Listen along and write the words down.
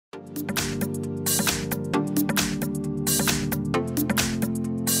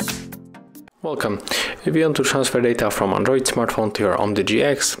Welcome. If you want to transfer data from Android smartphone to your UMIDIGI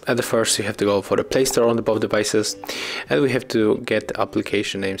X, at the first you have to go for the Play Store on the both devices, and we have to get the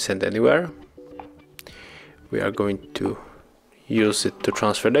application name Send Anywhere. We are going to use it to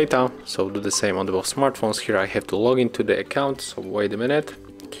transfer data, so do the same on the both smartphones. Here I have to log into the account, so wait a minute.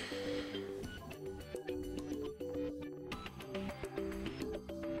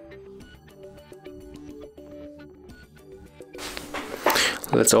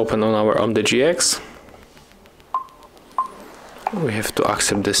 Let's open on our UMIDIGI X. We have to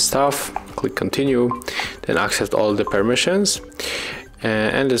accept this stuff, click continue, then accept all the permissions.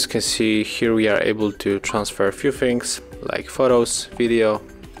 And as you can see, here we are able to transfer a few things like photos, video,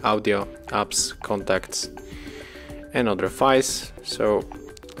 audio, apps, contacts, and other files. So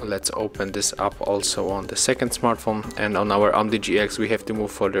let's open this up also on the second smartphone, and on our UMIDIGI X we have to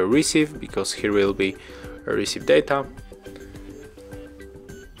move for the receive, because here will be a receive data.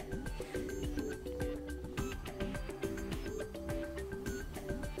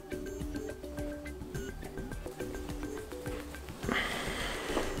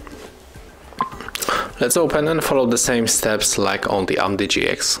 Let's open and follow the same steps like on the UMIDIGI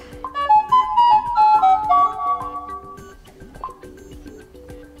X.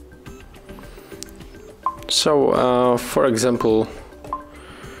 So, for example,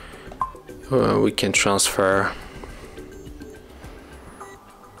 we can transfer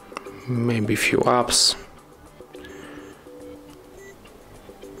maybe a few apps.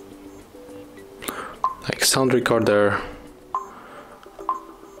 Like sound recorder,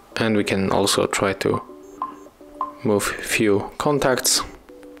 and we can also try to move few contacts.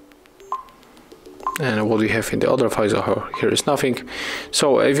 And what we have in the other files here is nothing.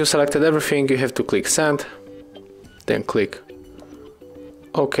 So if you selected everything, you have to click send, then click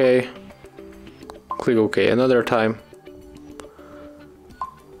OK, click OK another time.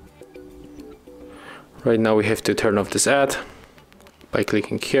 Right now we have to turn off this ad by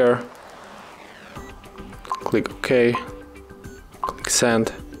clicking here, click OK, click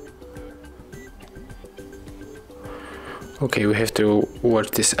send. Okay, we have to watch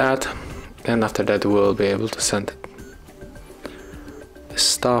this ad, and after that we will be able to send this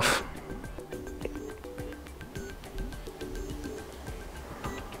stuff.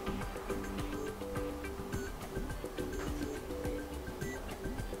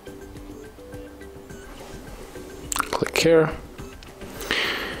 Click here,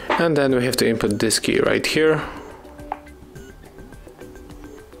 and then we have to input this key right here.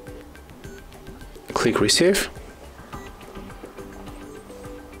 Click receive.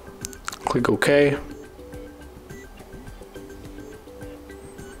 Click OK.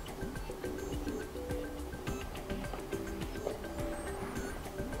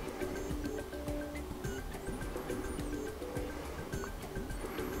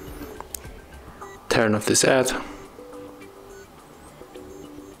 Turn off this ad.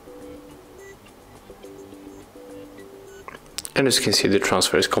 And as you can see, the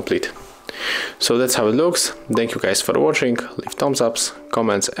transfer is complete. So that's how it looks. Thank you guys for watching. Leave thumbs ups,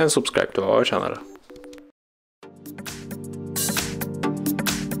 comments, and subscribe to our channel.